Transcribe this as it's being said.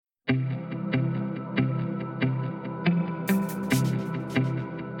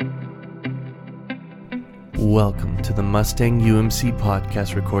Welcome to the Mustang UMC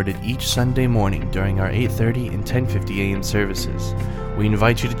podcast, recorded each Sunday morning during our 8:30 and 10:50 a.m. services. We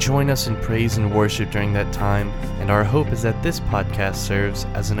invite you to join us in praise and worship during that time, and our hope is that this podcast serves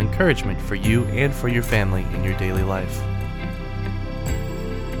as an encouragement for you and for your family in your daily life.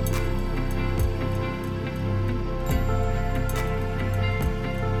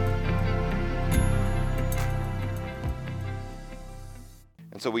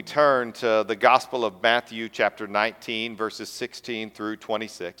 So we turn to the Gospel of Matthew, chapter 19, verses 16 through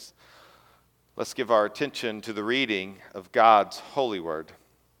 26. Let's give our attention to the reading of God's holy word.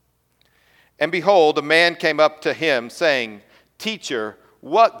 And behold, a man came up to him, saying, "Teacher,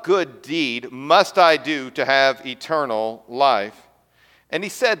 what good deed must I do to have eternal life?" And he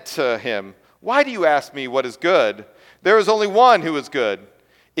said to him, "Why do you ask me what is good? There is only one who is good.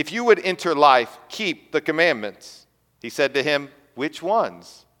 If you would enter life, keep the commandments." He said to him, "Which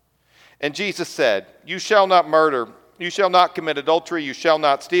ones?" And Jesus said, "You shall not murder, you shall not commit adultery, you shall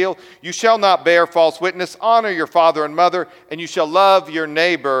not steal, you shall not bear false witness, honor your father and mother, and you shall love your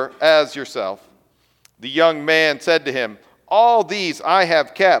neighbor as yourself." The young man said to him, "All these I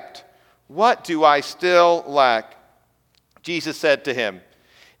have kept. What do I still lack?" Jesus said to him,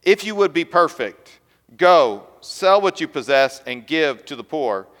 "If you would be perfect, go, sell what you possess and give to the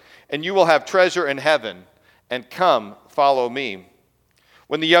poor, and you will have treasure in heaven, and come, follow me."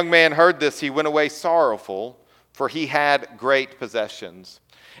 When the young man heard this, he went away sorrowful, for he had great possessions.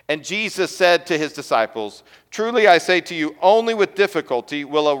 And Jesus said to his disciples, "Truly I say to you, only with difficulty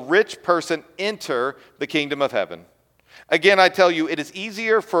will a rich person enter the kingdom of heaven. Again, I tell you, it is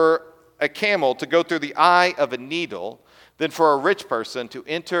easier for a camel to go through the eye of a needle than for a rich person to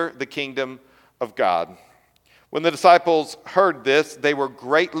enter the kingdom of God." When the disciples heard this, they were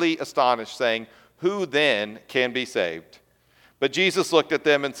greatly astonished, saying, "Who then can be saved?" But Jesus looked at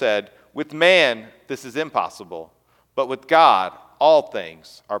them and said, "With man this is impossible, but with God all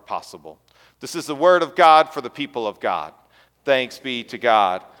things are possible." This is the word of God for the people of God. Thanks be to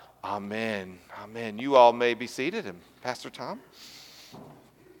God. Amen. Amen. You all may be seated. And Pastor Tom?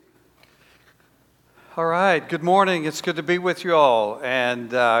 All right, good morning. It's good to be with you all.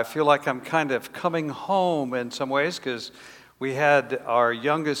 And I feel like I'm kind of coming home in some ways, because we had our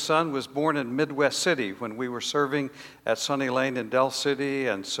youngest son was born in Midwest City when we were serving at Sunny Lane in Del City.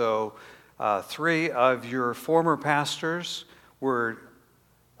 And so three of your former pastors are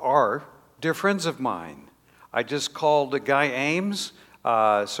dear friends of mine. I just called Guy Ames,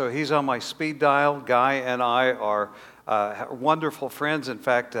 so he's on my speed dial. Guy and I are wonderful friends. In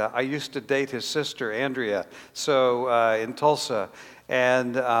fact, I used to date his sister, Andrea, in Tulsa.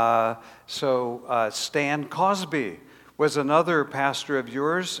 And so Stan Cosby was another pastor of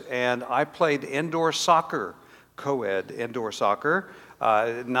yours, and I played indoor soccer, co-ed indoor soccer.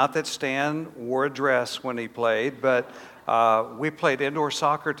 Not that Stan wore a dress when he played, but we played indoor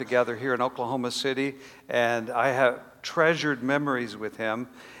soccer together here in Oklahoma City, and I have treasured memories with him,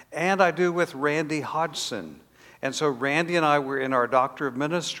 and I do with Randy Hodgson. And so Randy and I were in our Doctor of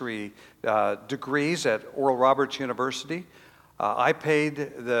Ministry degrees at Oral Roberts University. I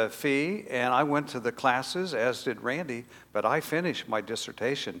paid the fee, and I went to the classes, as did Randy, but I finished my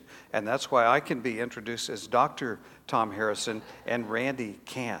dissertation, and that's why I can be introduced as Dr. Tom Harrison, and Randy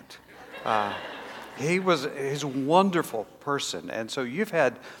can't. He's a wonderful person, and so you've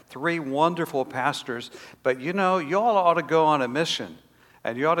had three wonderful pastors, but you know, you all ought to go on a mission,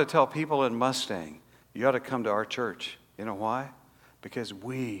 and you ought to tell people in Mustang, you ought to come to our church. You know why? Because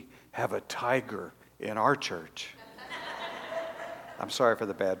we have a tiger in our church. I'm sorry for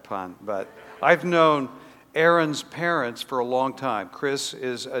the bad pun, but I've known Aaron's parents for a long time. Chris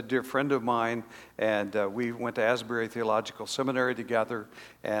is a dear friend of mine, and we went to Asbury Theological Seminary together.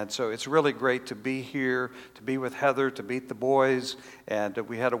 And so it's really great to be here, to be with Heather, to meet the boys. And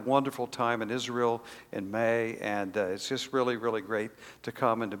we had a wonderful time in Israel in May. And it's just really, really great to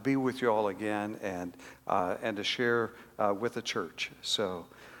come and to be with you all again, and to share with the church.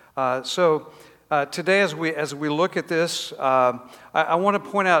 Today, as we look at this, I want to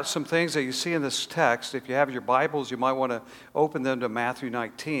point out some things that you see in this text. If you have your Bibles, you might want to open them to Matthew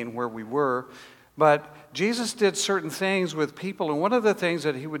 19, where we were. But Jesus did certain things with people, and one of the things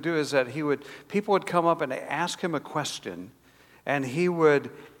that he would do is that people would come up and ask him a question, and he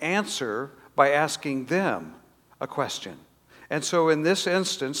would answer by asking them a question. And so in this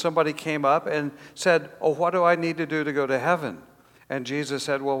instance, somebody came up and said, "Oh, what do I need to do to go to heaven?" And Jesus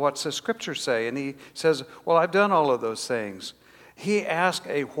said, "Well, what's the scripture say?" And he says, "Well, I've done all of those things." He asked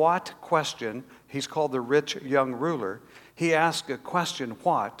a what question. He's called the rich young ruler. He asked a question,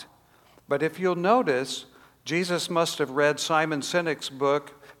 what? But if you'll notice, Jesus must have read Simon Sinek's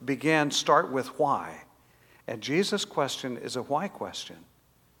book, Start with Why. And Jesus' question is a why question.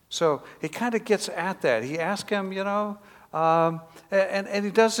 So he kind of gets at that. He asks him, and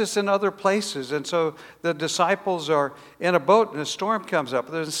he does this in other places. And so the disciples are in a boat and a storm comes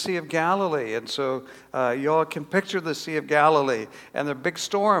up. There's the Sea of Galilee. And so you all can picture the Sea of Galilee. And the big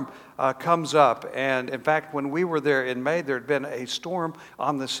storm comes up. And in fact, when we were there in May, there had been a storm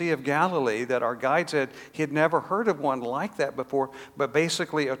on the Sea of Galilee that our guide said he had never heard of one like that before. But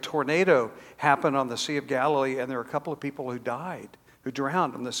basically a tornado happened on the Sea of Galilee, and there were a couple of people who died, who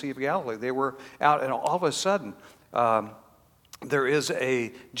drowned in the Sea of Galilee. They were out, and all of a sudden, there is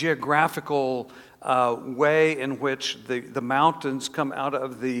a geographical way in which the mountains come out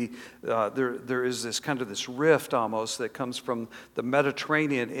of there is this kind of this rift almost that comes from the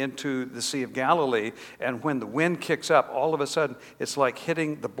Mediterranean into the Sea of Galilee. And when the wind kicks up, all of a sudden, it's like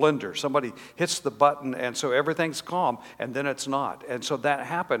hitting the blender. Somebody hits the button, and so everything's calm, and then it's not. And so that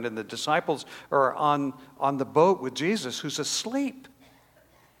happened, and the disciples are on the boat with Jesus, who's asleep.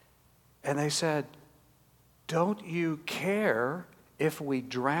 And they said, "Don't you care if we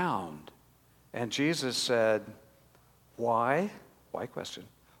drowned?" And Jesus said, "Why?" Why question.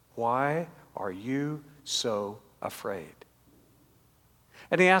 "Why are you so afraid?"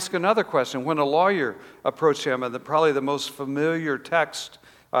 And he asked another question. When a lawyer approached him, and probably the most familiar text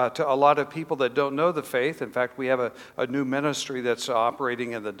to a lot of people that don't know the faith. In fact, we have a new ministry that's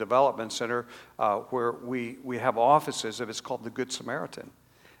operating in the Development Center where we have offices of. It's called the Good Samaritan.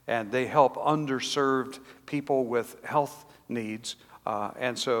 And they help underserved people with health needs.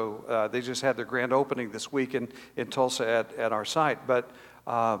 And so they just had their grand opening this week in Tulsa at our site. But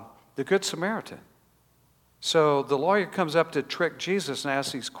the Good Samaritan. So the lawyer comes up to trick Jesus and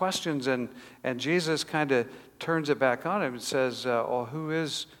asks these questions, and Jesus kind of turns it back on him and says, who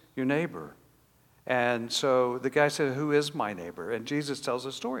is your neighbor? And so the guy said, "Who is my neighbor?" And Jesus tells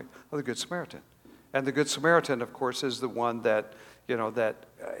the story of the Good Samaritan. And the Good Samaritan, of course, is the one that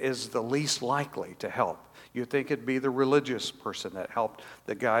is the least likely to help. You'd think it'd be the religious person that helped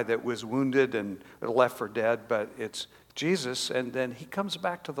the guy that was wounded and left for dead, but it's Jesus. And then he comes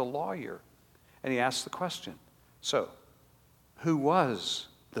back to the lawyer and he asks the question, so who was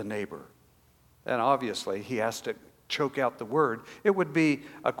the neighbor? And obviously he has to choke out the word. It would be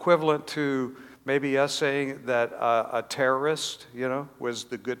equivalent to maybe us saying that a terrorist, was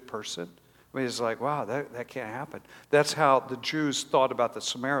the good person. I mean, it's like, wow, that can't happen. That's how the Jews thought about the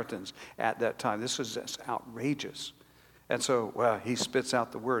Samaritans at that time. This was just outrageous. And so, he spits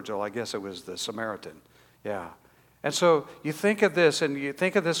out the words. I guess it was the Samaritan. Yeah. And so you think of this, and you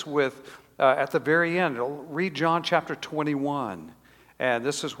think of this with, at the very end, read John chapter 21. And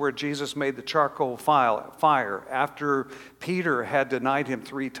this is where Jesus made the charcoal fire after Peter had denied him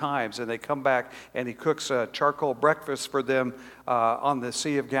 3 times. And they come back, and he cooks a charcoal breakfast for them on the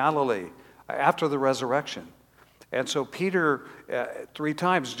Sea of Galilee after the resurrection. And so Peter, 3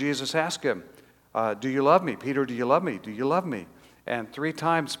 times Jesus asked him, "Do you love me? Peter, do you love me? Do you love me?" And 3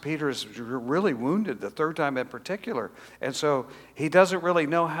 times Peter's really wounded, the 3rd time in particular. And so he doesn't really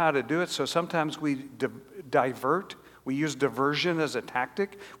know how to do it. So sometimes we divert. We use diversion as a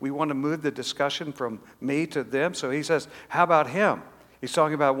tactic. We want to move the discussion from me to them. So he says, "How about him?" He's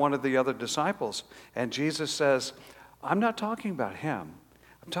talking about one of the other disciples. And Jesus says, "I'm not talking about him.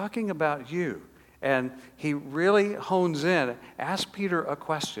 I'm talking about you." And he really hones in, asks Peter a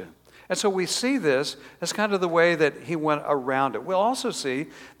question. And so we see this as kind of the way that he went around it. We'll also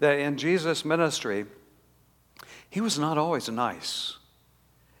see that in Jesus' ministry, he was not always nice.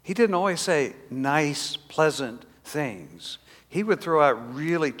 He didn't always say nice, pleasant things. He would throw out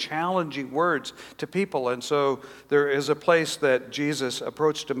really challenging words to people. And so there is a place that Jesus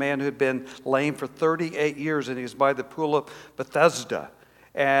approached a man who had been lame for 38 years, and he was by the pool of Bethesda.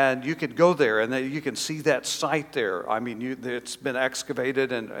 And you could go there, and you can see that site there. I mean, it's been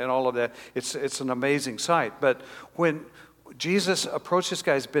excavated and all of that. It's an amazing site. But when Jesus approached this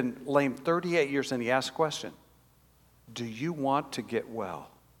guy who's been lame 38 years, and he asked a question, "Do you want to get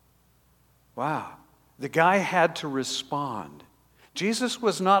well?" Wow. The guy had to respond. Jesus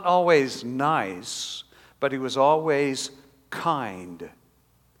was not always nice, but he was always kind.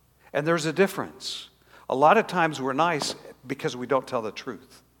 And there's a difference. A lot of times we're nice because we don't tell the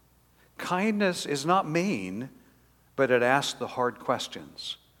truth. Kindness is not mean, but it asks the hard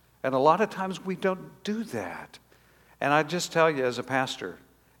questions. And a lot of times we don't do that. And I just tell you as a pastor,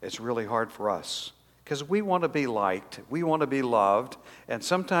 it's really hard for us because we want to be liked, we want to be loved, and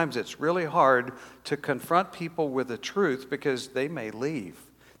sometimes it's really hard to confront people with the truth because they may leave.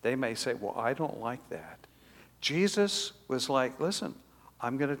 They may say, "Well, I don't like that." Jesus was like, "Listen,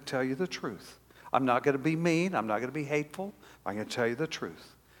 I'm going to tell you the truth. I'm not going to be mean. I'm not going to be hateful. I'm going to tell you the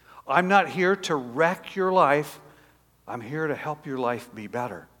truth. I'm not here to wreck your life. I'm here to help your life be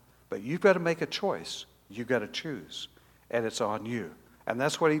better. But you've got to make a choice. You've got to choose. And it's on you. And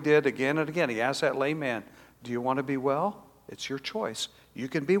that's what he did again and again. He asked that lame man, do you want to be well? It's your choice. You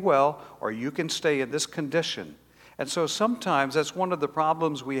can be well, or you can stay in this condition. And so sometimes that's one of the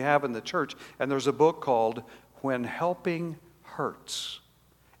problems we have in the church. And there's a book called When Helping Hurts.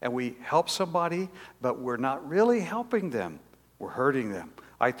 And we help somebody, but we're not really helping them. We're hurting them.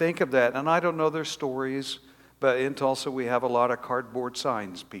 I think of that, and I don't know their stories, but in Tulsa we have a lot of cardboard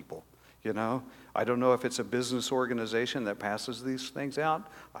signs people, you know. I don't know if it's a business organization that passes these things out.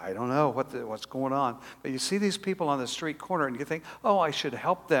 I don't know what's going on. But you see these people on the street corner and you think, oh, I should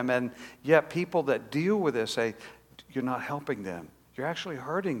help them. And yet people that deal with this say, you're not helping them. You're actually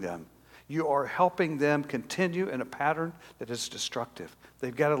hurting them. You are helping them continue in a pattern that is destructive.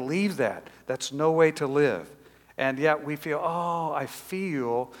 They've got to leave that. That's no way to live. And yet we feel, oh, I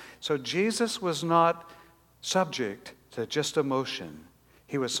feel. So Jesus was not subject to just emotion.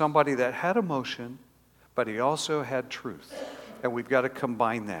 He was somebody that had emotion, but he also had truth. And we've got to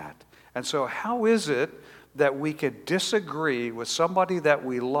combine that. And so how is it that we could disagree with somebody that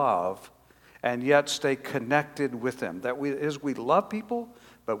we love and yet stay connected with them? We love people,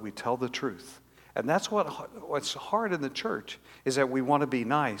 but we tell the truth. And that's what's hard in the church, is that we want to be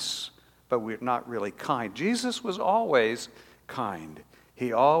nice, but we're not really kind. Jesus was always kind.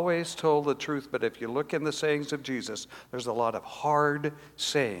 He always told the truth, but if you look in the sayings of Jesus, there's a lot of hard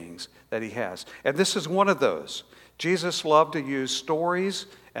sayings that he has. And this is one of those. Jesus loved to use stories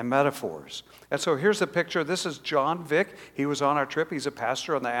and metaphors. And so here's a picture. This is John Vick. He was on our trip. He's a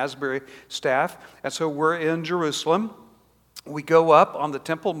pastor on the Asbury staff. And so we're in Jerusalem. We go up on the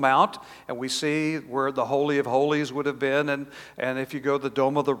Temple Mount, and we see where the Holy of Holies would have been. And if you go to the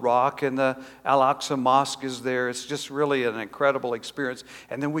Dome of the Rock, and the Al-Aqsa Mosque is there, it's just really an incredible experience.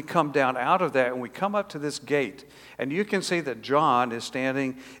 And then we come down out of that, and we come up to this gate. And you can see that John is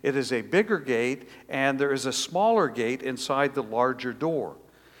standing. It is a bigger gate, and there is a smaller gate inside the larger door.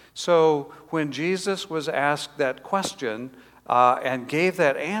 So when Jesus was asked that question and gave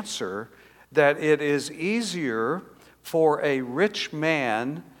that answer, that it is easier for a rich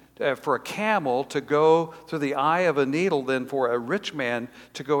man, for a camel to go through the eye of a needle than for a rich man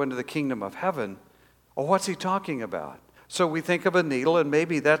to go into the kingdom of heaven. Well, what's he talking about? So we think of a needle, and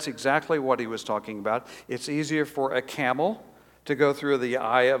maybe that's exactly what he was talking about. It's easier for a camel to go through the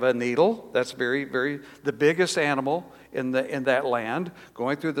eye of a needle. That's the biggest animal in that land,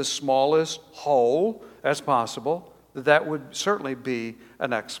 going through the smallest hole as possible. That would certainly be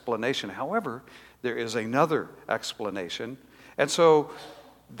an explanation. However, there is another explanation. And so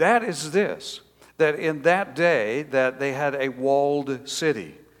that is this, that in that day that they had a walled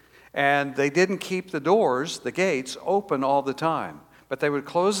city. And they didn't keep the doors, the gates, open all the time. But they would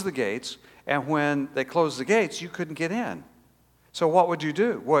close the gates, and when they closed the gates, you couldn't get in. So what would you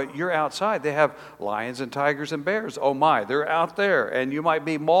do? Well, you're outside. They have lions and tigers and bears. Oh my, they're out there. And you might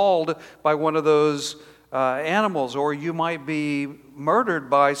be mauled by one of those animals, or you might be murdered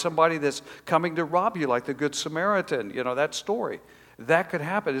by somebody that's coming to rob you, like the Good Samaritan, that story. That could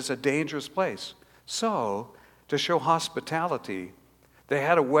happen. It's a dangerous place. So, to show hospitality, they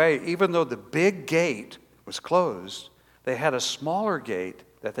had a way, even though the big gate was closed, they had a smaller gate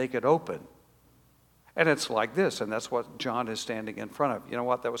that they could open. And it's like this, and that's what John is standing in front of. You know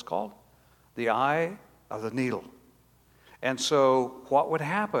what that was called? The eye of the needle. And so what would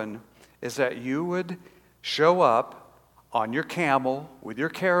happen is that you would show up on your camel with your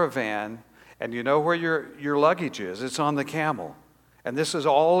caravan, and you know where your luggage is. It's on the camel. And this is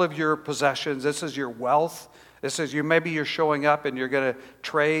all of your possessions. This is your wealth. This is maybe you're showing up and you're going to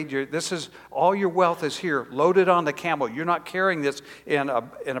trade. This is all your wealth is here, loaded on the camel. You're not carrying this in a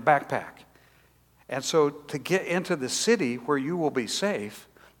backpack. And so to get into the city where you will be safe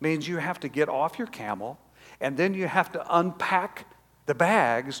means you have to get off your camel, and then you have to unpack the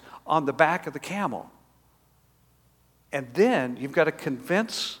bags on the back of the camel. And then you've got to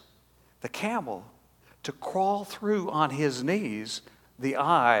convince the camel to crawl through on his knees the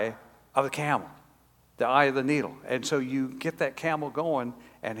eye of the camel, the eye of the needle. And so you get that camel going,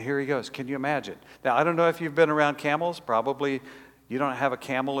 and here he goes. Can you imagine? Now, I don't know if you've been around camels. Probably you don't have a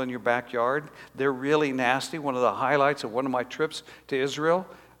camel in your backyard. They're really nasty. One of the highlights of one of my trips to Israel,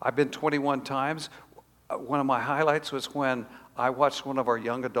 I've been 21 times. One of my highlights was when I watched one of our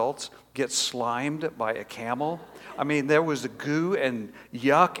young adults get slimed by a camel. I mean, there was the goo and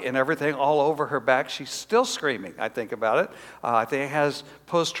yuck and everything all over her back. She's still screaming, I think about it. I think it has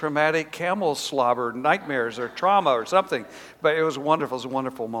post-traumatic camel slobber nightmares or trauma or something. But it was wonderful. It was a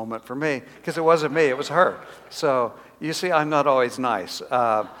wonderful moment for me, because it wasn't me, it was her. So you see, I'm not always nice.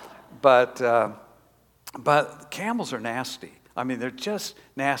 But camels are nasty. I mean, they're just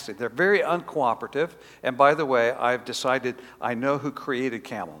nasty. They're very uncooperative. And by the way, I've decided I know who created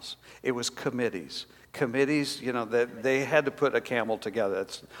camels. It was committees. Committees, that they had to put a camel together.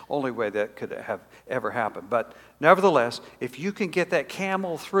 That's the only way that could have ever happened. But nevertheless, if you can get that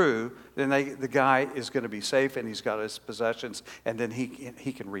camel through, then the guy is going to be safe and he's got his possessions, and then he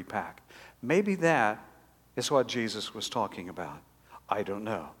can repack. Maybe that is what Jesus was talking about. I don't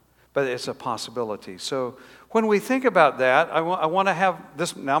know. But it's a possibility. So when we think about that, I want to have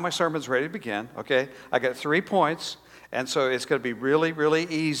this. Now my sermon's ready to begin, okay? I got 3 points, and so it's going to be really, really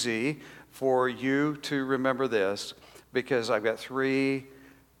easy for you to remember this because I've got 3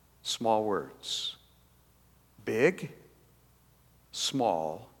 small words. Big,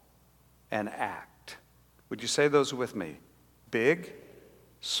 small, and act. Would you say those with me? Big,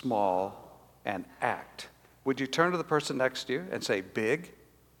 small, and act. Would you turn to the person next to you and say big,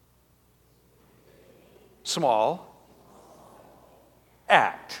 small,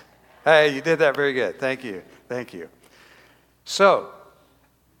 act. Hey, you did that very good. Thank you. Thank you. So,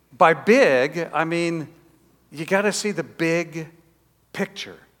 by big, I mean, you got to see the big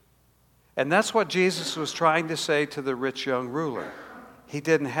picture. And that's what Jesus was trying to say to the rich young ruler. He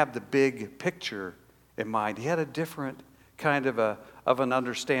didn't have the big picture in mind. He had a different kind of an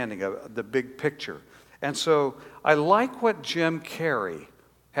understanding of the big picture. And so I like what Jim Carrey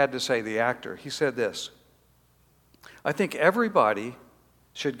had to say, the actor. He said this: I think everybody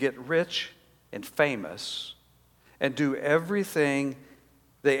should get rich and famous and do everything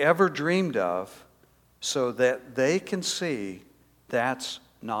they ever dreamed of so that they can see that's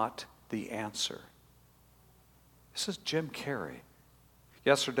not the answer. This is Jim Carrey.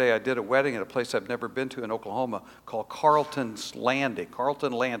 Yesterday I did a wedding at a place I've never been to in Oklahoma called Carlton Landing.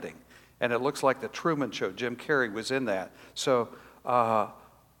 And it looks like the Truman Show. Jim Carrey was in that. So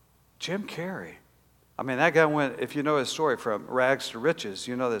Jim Carrey, I mean, that guy went, if you know his story, from rags to riches,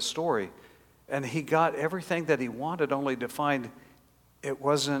 you know this story. And he got everything that he wanted, only to find it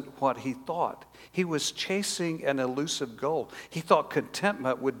wasn't what he thought. He was chasing an elusive goal. He thought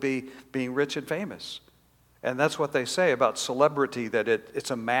contentment would be being rich and famous. And that's what they say about celebrity, that it's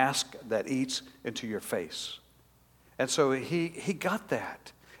a mask that eats into your face. And so he got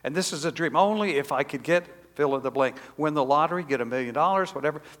that. And this is a dream. Only if I could get, fill in the blank, win the lottery, get $1 million,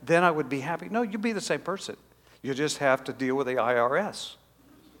 whatever, then I would be happy. No, you'd be the same person. You just have to deal with the IRS.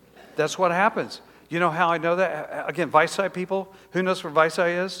 That's what happens. You know how I know that? Again, Vici people, who knows where Vici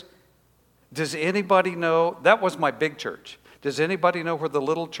is? Does anybody know? That was my big church. Does anybody know where the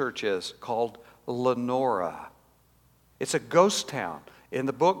little church is called Lenora? It's a ghost town. In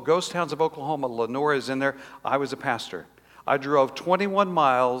the book, Ghost Towns of Oklahoma, Lenora is in there. I was a pastor. I drove 21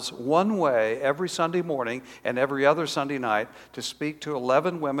 miles one way every Sunday morning and every other Sunday night to speak to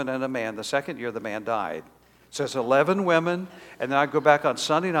 11 women and a man. The second year, the man died. So it's 11 women, and then I go back on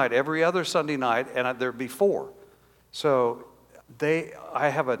Sunday night, every other Sunday night, and there'd be 4. So I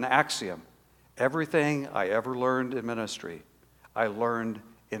have an axiom. Everything I ever learned in ministry, I learned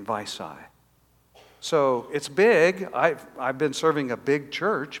in Vici. So it's big. I've been serving a big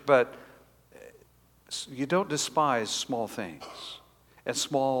church, but you don't despise small things and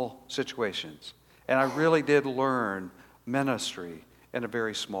small situations. And I really did learn ministry in a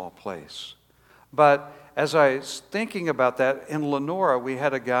very small place. But as I was thinking about that, in Lenora, we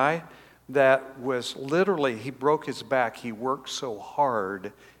had a guy that was literally, he broke his back. He worked so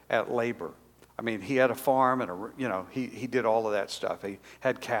hard at labor. I mean, he had a farm and he did all of that stuff. He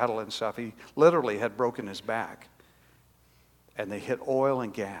had cattle and stuff. He literally had broken his back. And they hit oil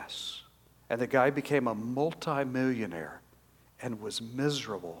and gas. And the guy became a multimillionaire and was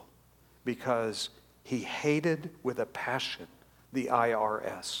miserable because he hated with a passion the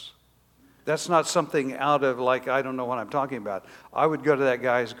IRS. That's not something out of like, I don't know what I'm talking about. I would go to that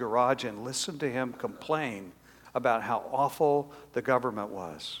guy's garage and listen to him complain about how awful the government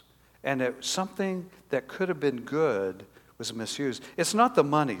was. And something that could have been good was misused. It's not the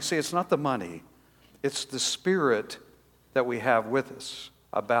money. See, it's not the money. It's the spirit that we have with us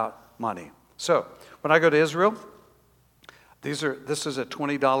about money. So, when I go to Israel, this is a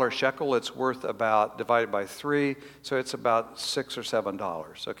 $20 shekel. It's worth about, divided by 3, so it's about $6 or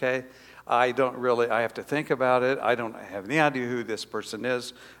 $7, okay? I have to think about it. I don't have any idea who this person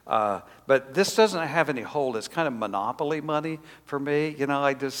is. But this doesn't have any hold. It's kind of monopoly money for me.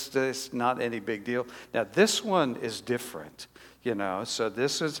 It's not any big deal. Now, this one is different. So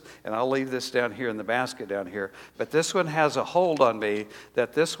this is, and I'll leave this down here in the basket down here, but this one has a hold on me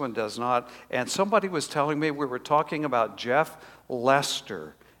that this one does not. And somebody was telling me, we were talking about Jeff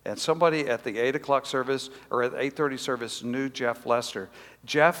Lester, And somebody at the 8 o'clock service or at the 8:30 service knew Jeff Lester.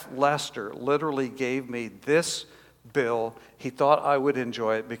 Jeff Lester literally gave me this bill. He thought I would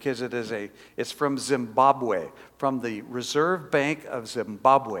enjoy it because it's from Zimbabwe, from the Reserve Bank of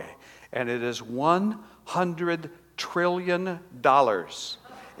Zimbabwe, and it is $100 trillion.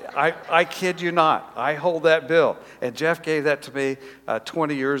 I kid you not. I hold that bill. And Jeff gave that to me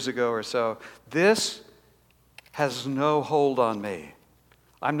 20 years ago or so. This has no hold on me.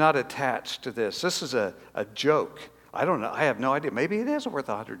 I'm not attached to this. This is a joke. I don't know. I have no idea. Maybe it is worth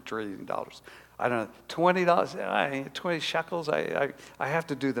 $100 trillion. I don't know. $20, 20 shekels. I have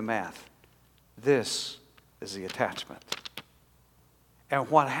to do the math. This is the attachment. And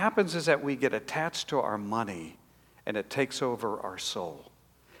what happens is that we get attached to our money and it takes over our soul.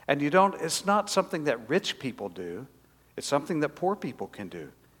 And it's not something that rich people do. It's something that poor people can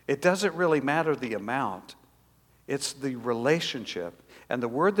do. It doesn't really matter the amount. It's the relationship. And the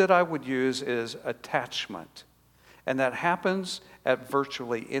word that I would use is attachment. And that happens at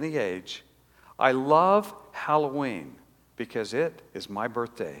virtually any age. I love Halloween because it is my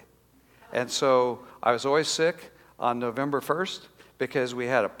birthday. And so I was always sick on November 1st because we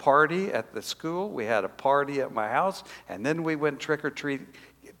had a party at the school, we had a party at my house, and then we went trick-or-treat,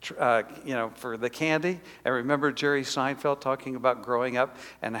 for the candy. And remember Jerry Seinfeld talking about growing up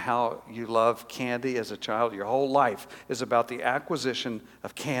and how you love candy as a child. Your whole life is about the acquisition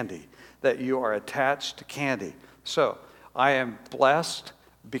of candy, that you are attached to candy. So I am blessed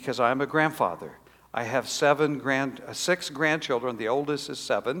because I'm a grandfather. I have 6 grandchildren. The oldest is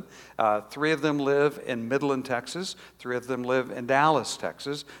 7. 3 of them live in Midland, Texas. 3 of them live in Dallas,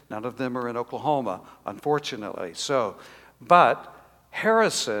 Texas. None of them are in Oklahoma, unfortunately. But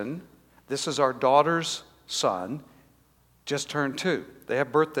Harrison, this is our daughter's son, just turned 2. They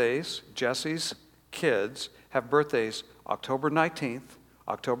have birthdays. Jesse's kids have birthdays October 19th,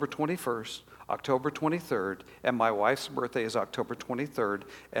 October 21st, October 23rd, and my wife's birthday is October 23rd,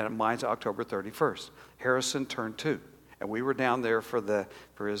 and mine's October 31st. Harrison turned 2, and we were down there for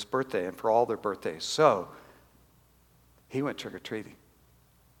his birthday and for all their birthdays. So he went trick-or-treating,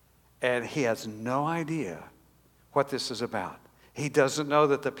 and he has no idea what this is about. He doesn't know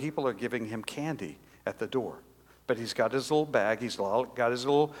that the people are giving him candy at the door, but he's got his little bag, he's got his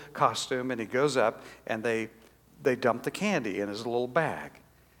little costume, and he goes up, and they dump the candy in his little bag.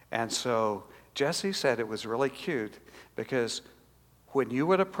 And so Jesse said it was really cute because when you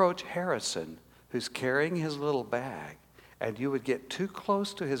would approach Harrison, who's carrying his little bag, and you would get too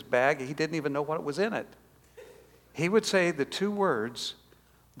close to his bag, he didn't even know what was in it. He would say the 2 words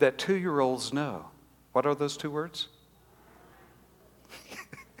that 2-year-olds know. What are those 2 words?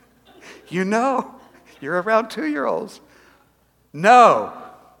 You know, you're around 2-year-olds. No,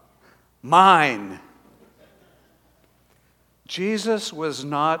 mine. Jesus was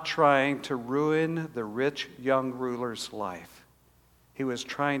not trying to ruin the rich young ruler's life. He was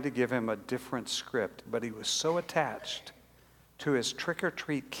trying to give him a different script, but he was so attached to his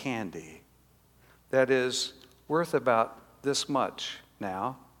trick-or-treat candy that is worth about this much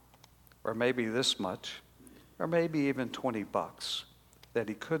now, or maybe this much, or maybe even $20, that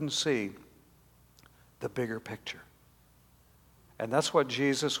he couldn't see the bigger picture. And that's what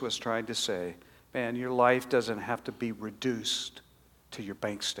Jesus was trying to say. Man, your life doesn't have to be reduced to your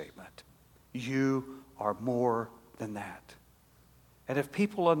bank statement. You are more than that. And if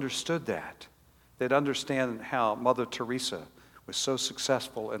people understood that, they'd understand how Mother Teresa was so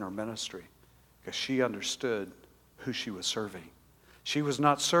successful in her ministry, because she understood who she was serving. She was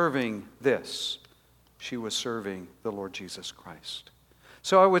not serving this. She was serving the Lord Jesus Christ.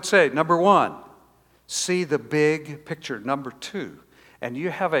 So I would say, number 1, see the big picture. Number 2, and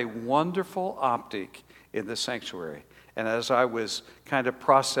you have a wonderful optic in the sanctuary. And as I was kind of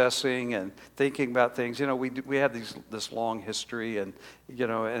processing and thinking about things, we had this long history, and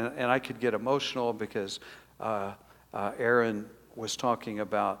I could get emotional because Aaron was talking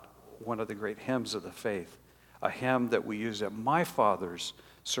about one of the great hymns of the faith, a hymn that we use at my father's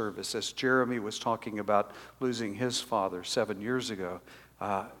service. As Jeremy was talking about losing his father 7 years ago,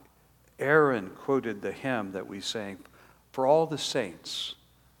 Aaron quoted the hymn that we sang, "For all the saints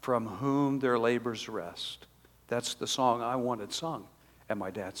from whom their labors rest." That's the song I wanted sung at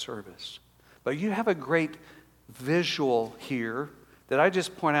my dad's service. But you have a great visual here that I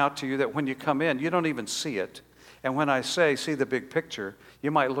just point out to you that when you come in, you don't even see it. And when I say, see the big picture, you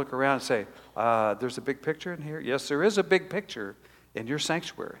might look around and say, there's a big picture in here? Yes, there is a big picture in your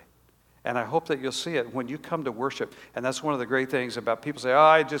sanctuary. And I hope that you'll see it when you come to worship. And that's one of the great things about people say,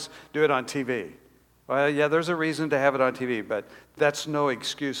 I just do it on TV. Well, yeah, there's a reason to have it on TV, but that's no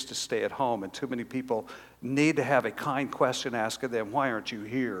excuse to stay at home. And too many people need to have a kind question asked of them. Why aren't you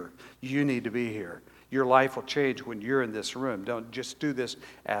here? You need to be here. Your life will change when you're in this room. Don't just do this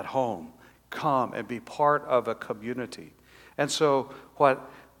at home. Come and be part of a community. And so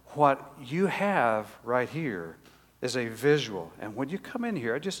what you have right here is a visual. And when you come in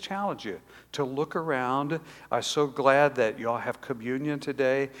here, I just challenge you to look around. I'm so glad that y'all have communion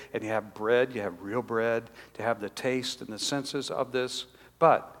today, and you have bread, you have real bread, to have the taste and the senses of this.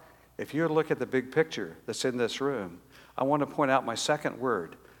 But if you look at the big picture that's in this room, I want to point out my second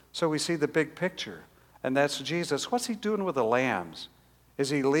word. So we see the big picture, and that's Jesus. What's he doing with the lambs?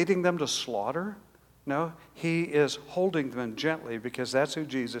 Is he leading them to slaughter? No, he is holding them gently, because that's who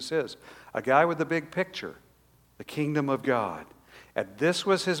Jesus is. A guy with the big picture. The kingdom of God. And this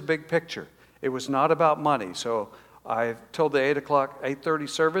was his big picture. It was not about money. So I told the 8:30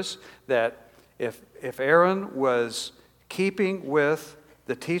 service that if Aaron was keeping with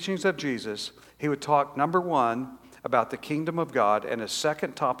the teachings of Jesus, he would talk, number one, about the kingdom of God, and his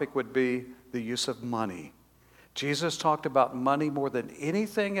second topic would be the use of money. Jesus talked about money more than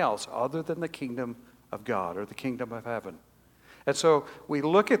anything else other than the kingdom of God or the kingdom of heaven. And so we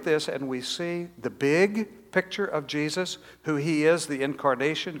look at this and we see the big picture of Jesus, who he is, the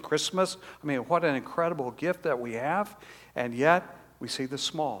incarnation, Christmas. I mean, what an incredible gift that we have. And yet we see the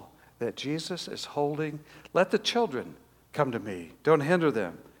small, that Jesus is holding. Let the children come to me. Don't hinder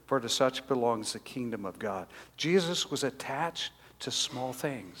them, for to such belongs the kingdom of God. Jesus was attached to small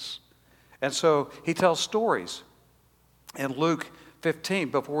things. And so he tells stories. In Luke 15,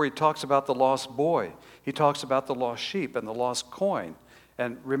 before he talks about the lost boy, he talks about the lost sheep and the lost coin.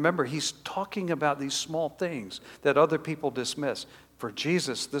 And remember, he's talking about these small things that other people dismiss. For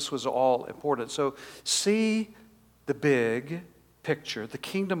Jesus, this was all important. So see the big picture, the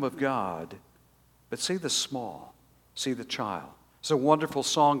kingdom of God, but see the small, see the child. It's a wonderful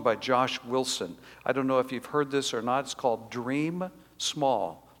song by Josh Wilson. I don't know if you've heard this or not. It's called Dream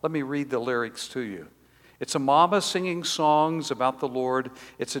Small. Let me read the lyrics to you. It's a mama singing songs about the Lord.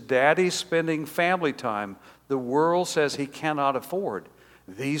 It's a daddy spending family time the world says he cannot afford.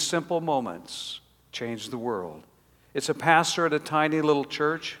 These simple moments change the world. It's a pastor at a tiny little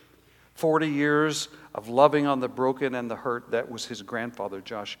church, 40 years of loving on the broken and the hurt. That was his grandfather,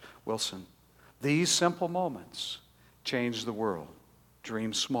 Josh Wilson. These simple moments change the world.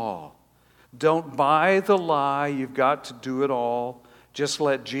 Dream small. Don't buy the lie you've got to do it all. Just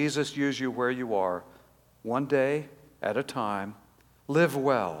let Jesus use you where you are. One day at a time. Live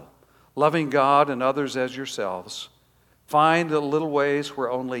well, loving God and others as yourselves. Find the little ways where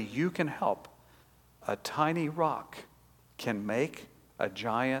only you can help. A tiny rock can make a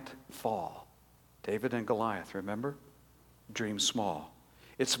giant fall. David and Goliath, remember? Dream small.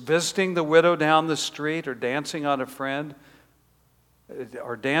 It's visiting the widow down the street, or dancing on a friend,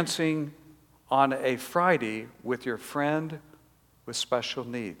 or dancing on a Friday with your friend with special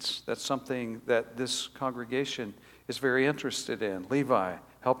needs. That's something that this congregation is very interested in. Levi,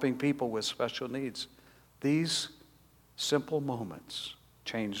 helping people with special needs. These simple moments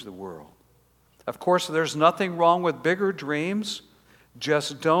change the world. Of course, there's nothing wrong with bigger dreams.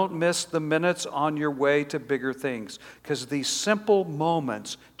 Just don't miss the minutes on your way to bigger things, because these simple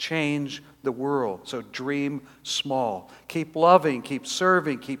moments change the world. So dream small. Keep loving, keep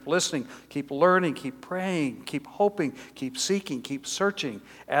serving, keep listening, keep learning, keep praying, keep hoping, keep seeking, keep searching.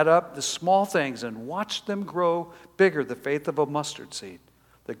 Add up the small things and watch them grow bigger, the faith of a mustard seed.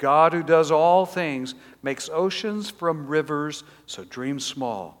 The God who does all things makes oceans from rivers, so dream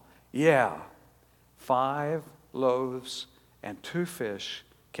small. Yeah, 5 loaves and 2 fish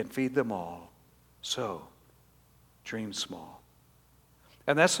can feed them all. So, dream small.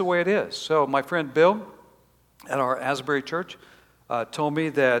 And that's the way it is. So my friend Bill at our Asbury church told me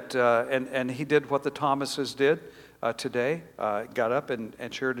that, and he did what the Thomases did today, got up and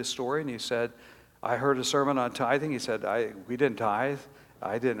shared his story, and he said, I heard a sermon on tithing. He said, we didn't tithe.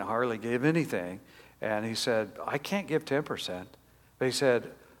 I didn't hardly give anything. And he said, I can't give 10%. But he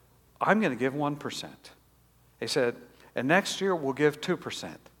said, I'm going to give 1%. He said, and next year we'll give 2%.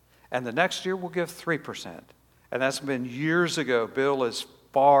 And the next year we'll give 3%. And that's been years ago. Bill is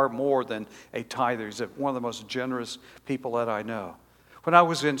far more than a tither. He's one of the most generous people that I know. When I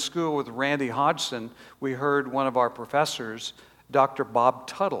was in school with Randy Hodgson, we heard one of our professors, Dr. Bob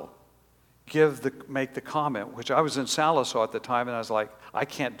Tuttle, make the comment, which I was in Salisaw at the time, and I was like, I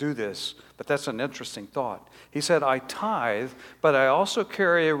can't do this, but that's an interesting thought. He said, I tithe, but I also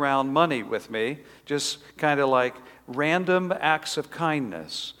carry around money with me, just kind of like random acts of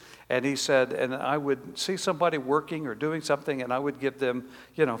kindness. And he said, and I would see somebody working or doing something, and I would give them,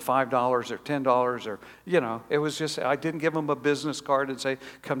 $5 or $10 or, it was just, I didn't give them a business card and say,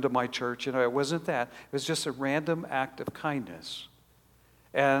 come to my church. It wasn't that. It was just a random act of kindness.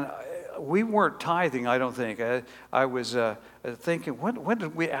 And we weren't tithing, I don't think. I was thinking, when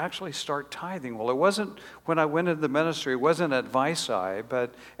did we actually start tithing? Well, it wasn't when I went into the ministry. It wasn't at Vici,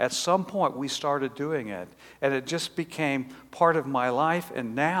 but at some point we started doing it. And it just became part of my life.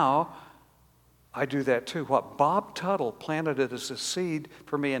 And now I do that too. What Bob Tuttle planted it as a seed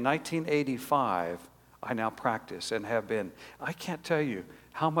for me in 1985, I now practice and have been. I can't tell you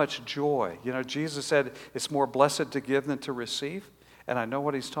how much joy. Jesus said it's more blessed to give than to receive. And I know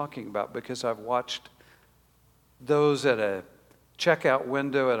what he's talking about because I've watched those at a checkout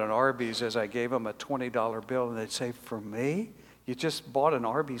window at an Arby's as I gave them a $20 bill, and they'd say, for me? You just bought an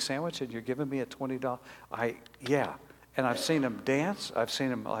Arby's sandwich and you're giving me a $20? Yeah. And I've seen them dance. I've seen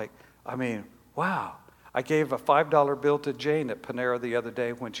them wow. I gave a $5 bill to Jane at Panera the other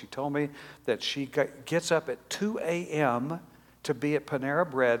day when she told me that she gets up at 2 a.m. to be at Panera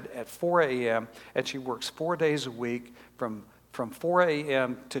Bread at 4 a.m., and she works 4 days a week from 4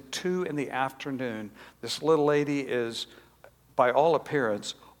 a.m. to 2 in the afternoon. This little lady is, by all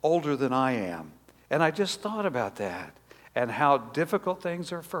appearance, older than I am. And I just thought about that and how difficult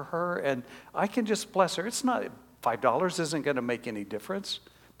things are for her. And I can just bless her. It's not, $5 isn't going to make any difference,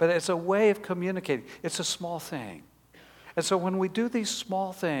 but it's a way of communicating. It's a small thing. And so when we do these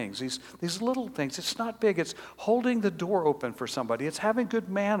small things, these little things, it's not big. It's holding the door open for somebody. It's having good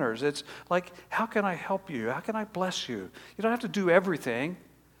manners. It's like, how can I help you? How can I bless you? You don't have to do everything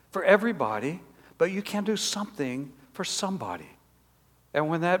for everybody, but you can do something for somebody. And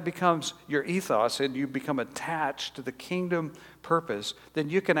when that becomes your ethos and you become attached to the kingdom purpose, then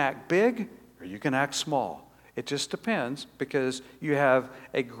you can act big or you can act small. It just depends because you have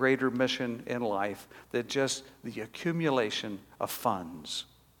a greater mission in life than just the accumulation of funds.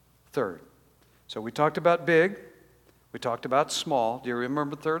 Third, so we talked about big, we talked about small. Do you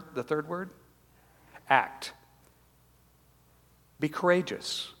remember the third word? Act. Be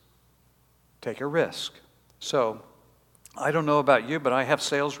courageous. Take a risk. So I don't know about you, but I have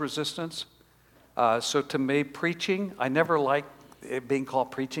sales resistance. So to me, preaching, I never liked it being called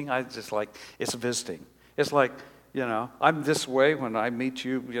preaching. I just like, it's visiting. It's like, I'm this way when I meet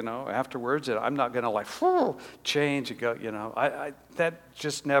you, afterwards, and I'm not going to change and go, that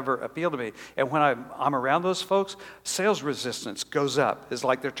just never appealed to me. And when I'm around those folks, sales resistance goes up. It's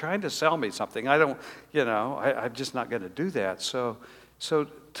like they're trying to sell me something. I don't, I'm just not going to do that. So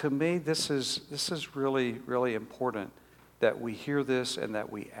to me, this is really, really important that we hear this and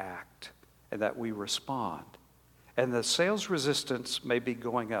that we act and that we respond. And the sales resistance may be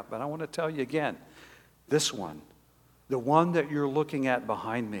going up. But I want to tell you again, this one, the one that you're looking at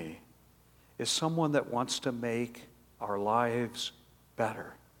behind me, is someone that wants to make our lives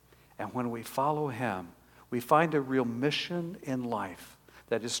better. And when we follow him, we find a real mission in life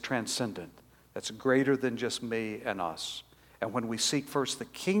that is transcendent, that's greater than just me and us. And when we seek first the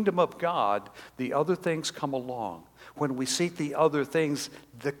kingdom of God, the other things come along. When we seek the other things,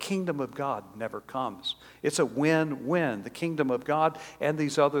 the kingdom of God never comes. It's a win-win. The kingdom of God and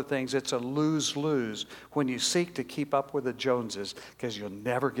these other things, it's a lose-lose when you seek to keep up with the Joneses, because you'll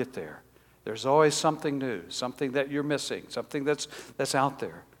never get there. There's always something new, something that you're missing, something that's out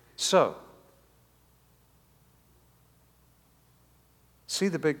there. So, see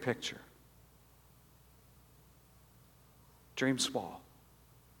the big picture. Dream small.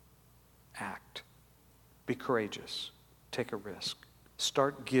 Act. Be courageous. Take a risk.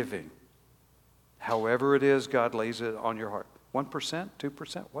 Start giving. However it is God lays it on your heart. 1%,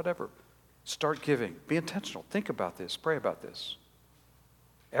 2%, whatever. Start giving. Be intentional. Think about this. Pray about this.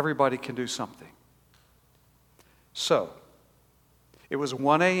 Everybody can do something. So, it was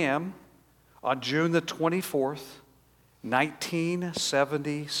 1 a.m. on June the 24th,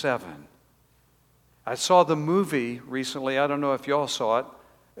 1977. I saw the movie recently. I don't know if y'all saw it.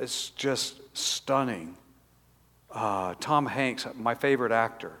 It's just stunning. Tom Hanks, my favorite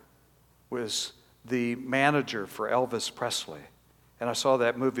actor, was the manager for Elvis Presley. And I saw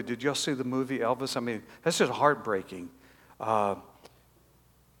that movie. Did y'all see the movie Elvis? I mean, that's just heartbreaking.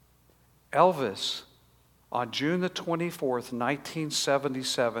 Elvis, on June the 24th,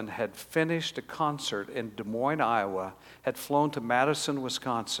 1977, had finished a concert in Des Moines, Iowa, had flown to Madison,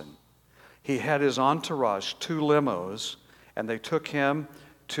 Wisconsin. He had his entourage, 2 limos, and they took him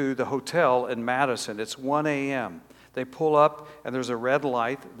to the hotel in Madison. It's 1 a.m. They pull up, and there's a red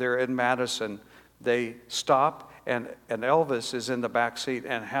light. They're in Madison. They stop, and Elvis is in the back seat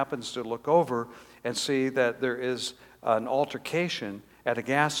and happens to look over and see that there is an altercation at a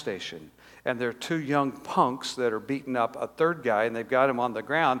gas station. And there are two young punks that are beating up a third guy, and they've got him on the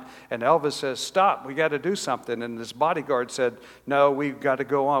ground. And Elvis says, "Stop, we got to do something." And his bodyguard said, "No, we've got to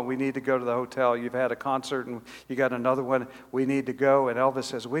go on. We need to go to the hotel. You've had a concert, and you got another one. We need to go." And Elvis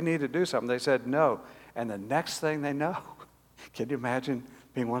says, "We need to do something." They said, "No." And the next thing they know, can you imagine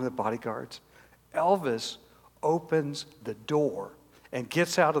being one of the bodyguards? Elvis opens the door and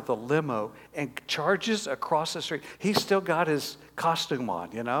gets out of the limo and charges across the street. He's still got his costume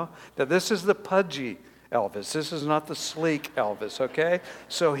on, you know? Now, this is the pudgy Elvis. This is not the sleek Elvis, okay?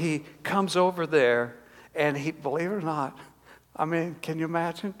 So he comes over there, and he, believe it or not, I mean, can you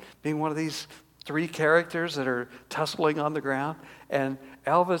imagine being one of these three characters that are tussling on the ground? And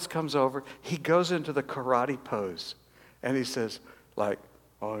Elvis comes over. He goes into the karate pose, and he says, like,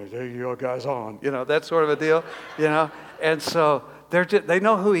 "Oh, there you guys on." You know, that sort of a deal, you know? And so they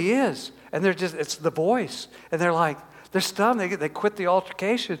know who he is, and it's the voice. And they're like, they're stunned. They quit the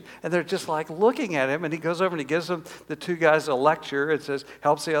altercation, and they're just like looking at him. And he goes over and he gives them, the two guys, a lecture. It says,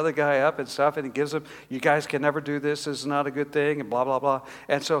 helps the other guy up and stuff. And he gives them, "You guys can never do this. This is not a good thing," and blah, blah, blah.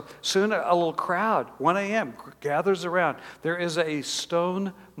 And so soon a little crowd, 1 a.m., gathers around. There is a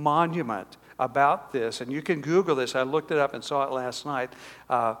stone monument about this, and you can Google this. I looked it up and saw it last night.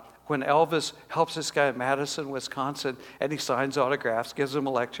 When Elvis helps this guy in Madison, Wisconsin, and he signs autographs, gives him a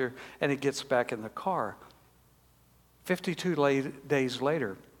lecture, and he gets back in the car. 52 days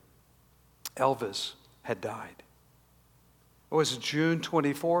later, Elvis had died. It was June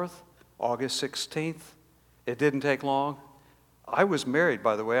 24th, August 16th. It didn't take long. I was married,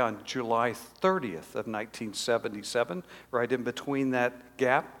 by the way, on July 30th of 1977, right in between that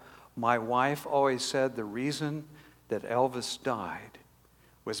gap. My wife always said the reason that Elvis died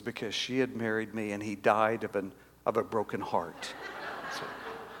was because she had married me and he died of a broken heart. So,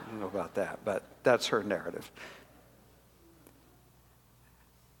 I don't know about that, but that's her narrative.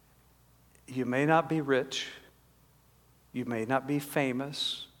 You may not be rich. You may not be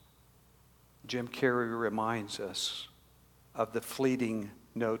famous. Jim Carrey reminds us of the fleeting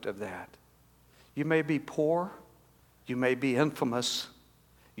note of that. You may be poor. You may be infamous.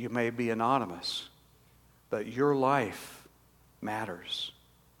 You may be anonymous. But your life matters.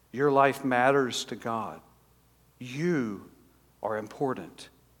 Your life matters to God. You are important,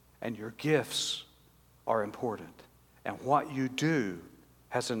 and your gifts are important. And what you do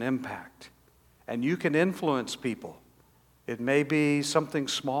has an impact. And you can influence people. It may be something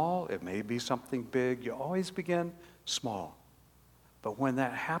small, it may be something big. You always begin small. But when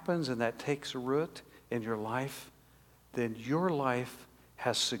that happens and that takes root in your life, then your life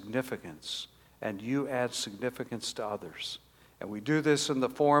has significance, and you add significance to others. And we do this in the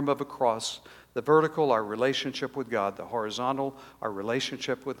form of a cross. The vertical, our relationship with God. The horizontal, our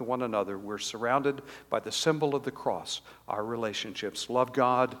relationship with one another. We're surrounded by the symbol of the cross, our relationships. Love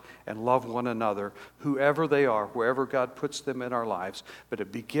God and love one another, whoever they are, wherever God puts them in our lives. But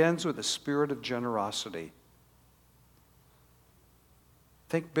it begins with a spirit of generosity.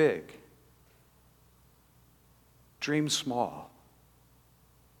 Think big. Dream small.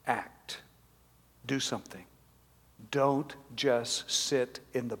 Act. Do something. Don't just sit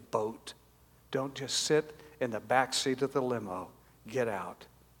in the boat. Don't just sit in the back seat of the limo. Get out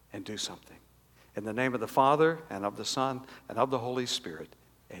and do something. In the name of the Father, and of the Son, and of the Holy Spirit,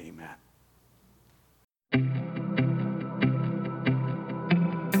 amen.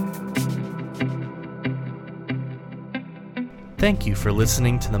 Thank you for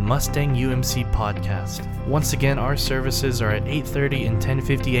listening to the Mustang UMC podcast. Once again, our services are at 8:30 and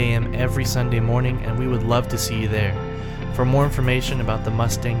 10:50 a.m. every Sunday morning, and we would love to see you there. For more information about the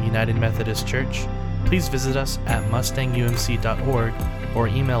Mustang United Methodist Church, please visit us at mustangumc.org or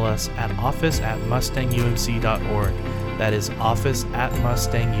email us at office@mustangumc.org. That is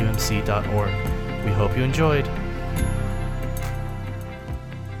office@mustangumc.org. We hope you enjoyed.